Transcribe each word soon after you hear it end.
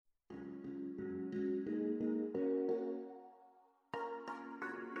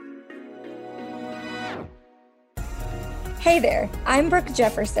Hey there, I'm Brooke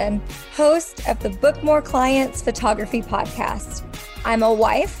Jefferson, host of the Book More Clients Photography Podcast. I'm a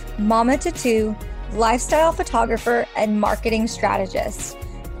wife, mama to two, lifestyle photographer, and marketing strategist.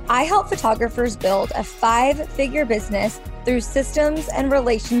 I help photographers build a 5-figure business through systems and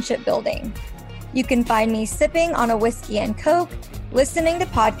relationship building. You can find me sipping on a whiskey and Coke, listening to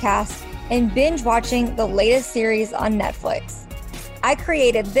podcasts, and binge watching the latest series on Netflix. I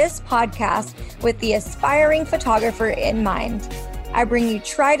created this podcast with the aspiring photographer in mind. I bring you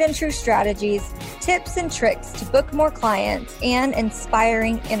tried and true strategies, tips and tricks to book more clients, and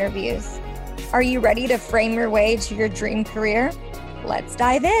inspiring interviews. Are you ready to frame your way to your dream career? Let's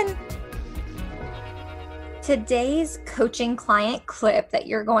dive in. Today's coaching client clip that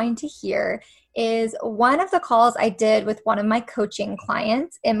you're going to hear is one of the calls I did with one of my coaching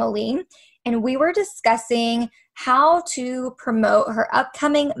clients, Emily, and we were discussing how to promote her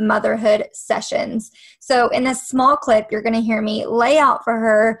upcoming motherhood sessions. So in this small clip, you're going to hear me lay out for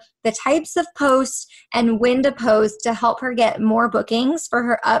her the types of posts and when to post to help her get more bookings for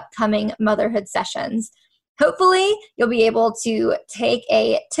her upcoming motherhood sessions. Hopefully, you'll be able to take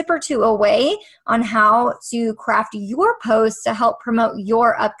a tip or two away on how to craft your posts to help promote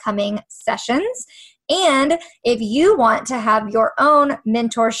your upcoming sessions. And if you want to have your own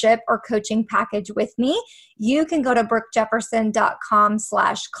mentorship or coaching package with me, you can go to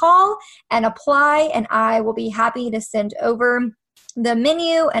brookejefferson.com/call and apply, and I will be happy to send over the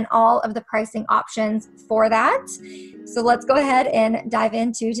menu and all of the pricing options for that. So let's go ahead and dive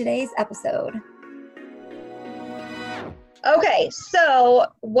into today's episode. Okay, so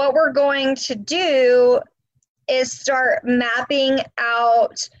what we're going to do is start mapping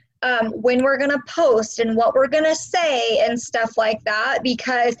out when we're going to post and what we're going to say and stuff like that,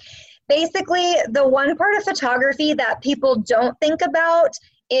 because basically the one part of photography that people don't think about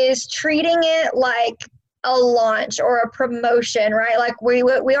is treating it like a launch or a promotion, right? Like we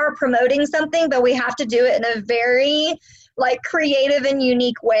are promoting something, but we have to do it in a very creative and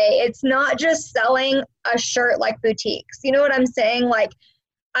unique way. It's not just selling a shirt like boutiques. You know what I'm saying?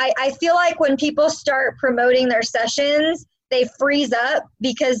 I feel like when people start promoting their sessions, they freeze up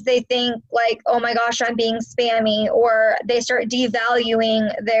because they think oh my gosh, I'm being spammy, or they start devaluing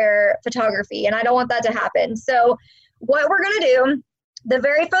their photography. And I don't want that to happen. So what we're going to do, the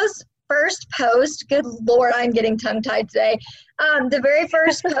very first post, good Lord, I'm getting tongue tied today. The very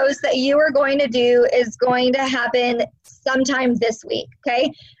first post that you are going to do is going to happen sometime this week.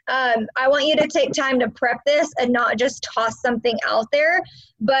 Okay. I want you to take time to prep this and not just toss something out there,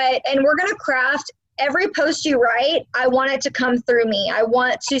 and we're going to craft every post you write. I want it to come through me. I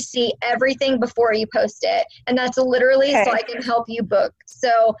want to see everything before you post it. And that's literally so I can help you book.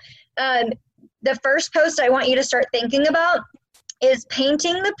 So the first post I want you to start thinking about is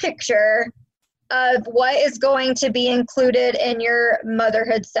painting the picture of what is going to be included in your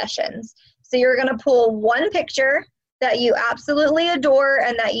motherhood sessions. So you're going to pull one picture that you absolutely adore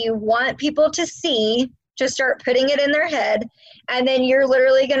and that you want people to see, just start putting it in their head. And then you're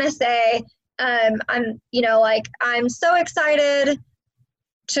literally going to say, I'm so excited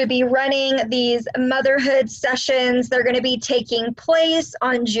to be running these motherhood sessions. They're going to be taking place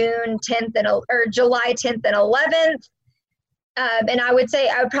on July 10th and 11th. And I would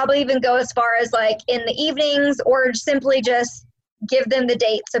probably even go as far as in the evenings, or simply just give them the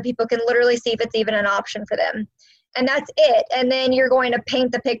date so people can literally see if it's even an option for them. And that's it. And then you're going to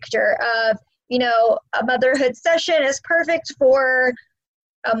paint the picture of, a motherhood session is perfect for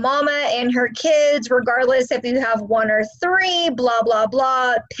a mama and her kids, regardless if you have 1 or 3, blah, blah,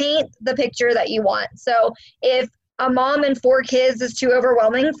 blah. Paint the picture that you want. So if a mom and 4 kids is too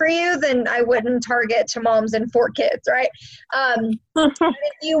overwhelming for you, then I wouldn't target to moms and 4 kids, right? If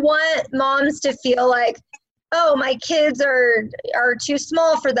you want moms to feel like, oh, my kids are too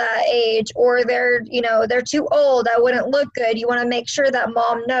small for that age, or they're too old, I wouldn't look good. You want to make sure that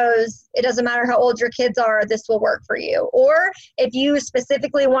mom knows it doesn't matter how old your kids are, this will work for you. Or if you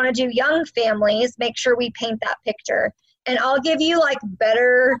specifically want to do young families, make sure we paint that picture. And I'll give you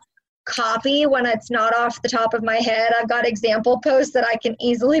better copy when it's not off the top of my head. I've got example posts that I can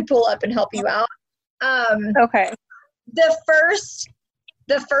easily pull up and help you out. Okay. The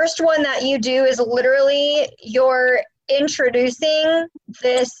first one that you do is literally you're introducing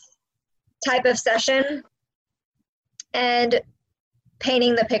this type of session and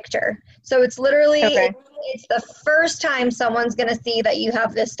painting the picture. So it's literally, it's the first time someone's going to see that you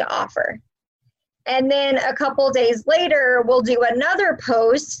have this to offer. And then a couple days later, we'll do another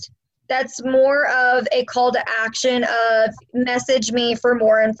post that's more of a call to action of message me for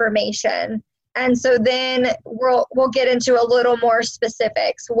more information. And so then we'll get into a little more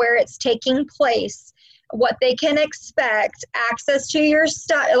specifics, where it's taking place, what they can expect, access to your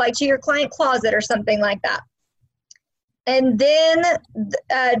stuff, like to your client closet or something like that. And then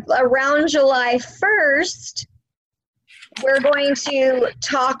around July 1st, we're going to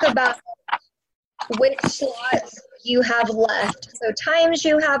talk about which slots you have left. So times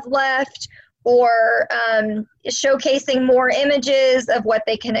you have left, or showcasing more images of what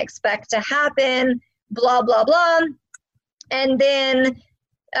they can expect to happen, blah, blah, blah. And then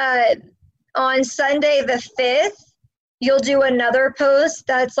on Sunday the 5th, you'll do another post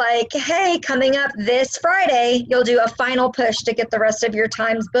that's like, hey, coming up this Friday, you'll do a final push to get the rest of your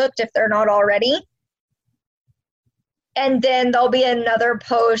times booked if they're not already. And then there'll be another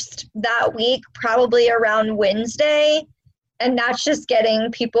post that week, probably around Wednesday. And that's just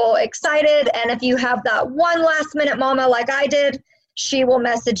getting people excited. And if you have that one last minute mama like I did, she will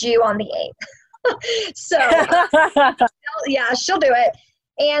message you on the 8th. So yeah, she'll do it.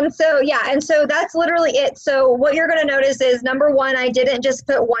 And so that's literally it. So what you're going to notice is, number one, I didn't just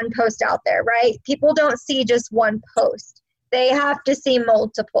put one post out there, right? People don't see just one post. They have to see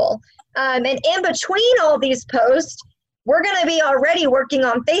multiple. And in between all these posts, we're going to be already working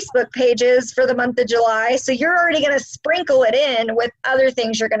on Facebook pages for the month of July. So you're already going to sprinkle it in with other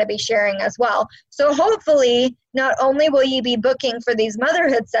things you're going to be sharing as well. So hopefully, not only will you be booking for these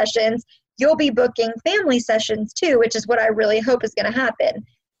motherhood sessions, you'll be booking family sessions too, which is what I really hope is going to happen.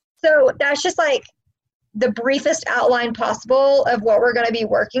 So that's just like the briefest outline possible of what we're going to be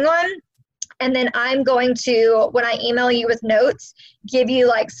working on. And then I'm going to, when I email you with notes, give you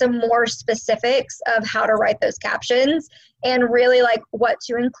like some more specifics of how to write those captions and really like what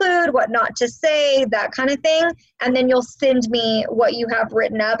to include, what not to say, that kind of thing. And then you'll send me what you have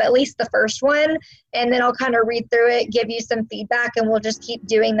written up, at least the first one. And then I'll kind of read through it, give you some feedback, and we'll just keep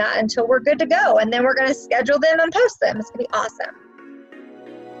doing that until we're good to go. And then we're going to schedule them and post them. It's going to be awesome.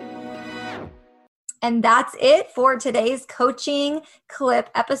 And that's it for today's coaching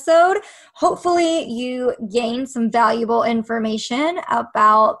clip episode. Hopefully you gained some valuable information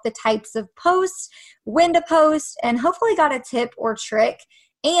about the types of posts, when to post, and hopefully got a tip or trick.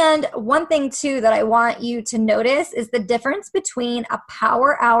 And one thing too that I want you to notice is the difference between a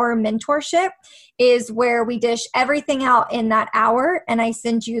power hour mentorship is where we dish everything out in that hour and I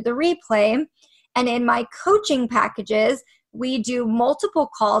send you the replay. And in my coaching packages, we do multiple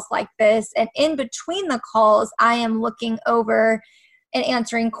calls like this, and in between the calls, I am looking over and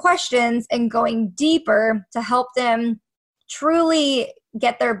answering questions and going deeper to help them truly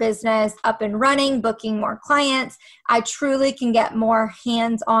get their business up and running, booking more clients. I truly can get more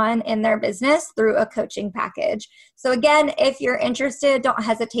hands-on in their business through a coaching package. So again, if you're interested, don't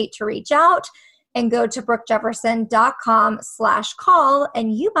hesitate to reach out and go to brookejefferson.com/call,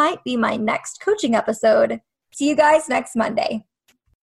 and you might be my next coaching episode. See you guys next Monday.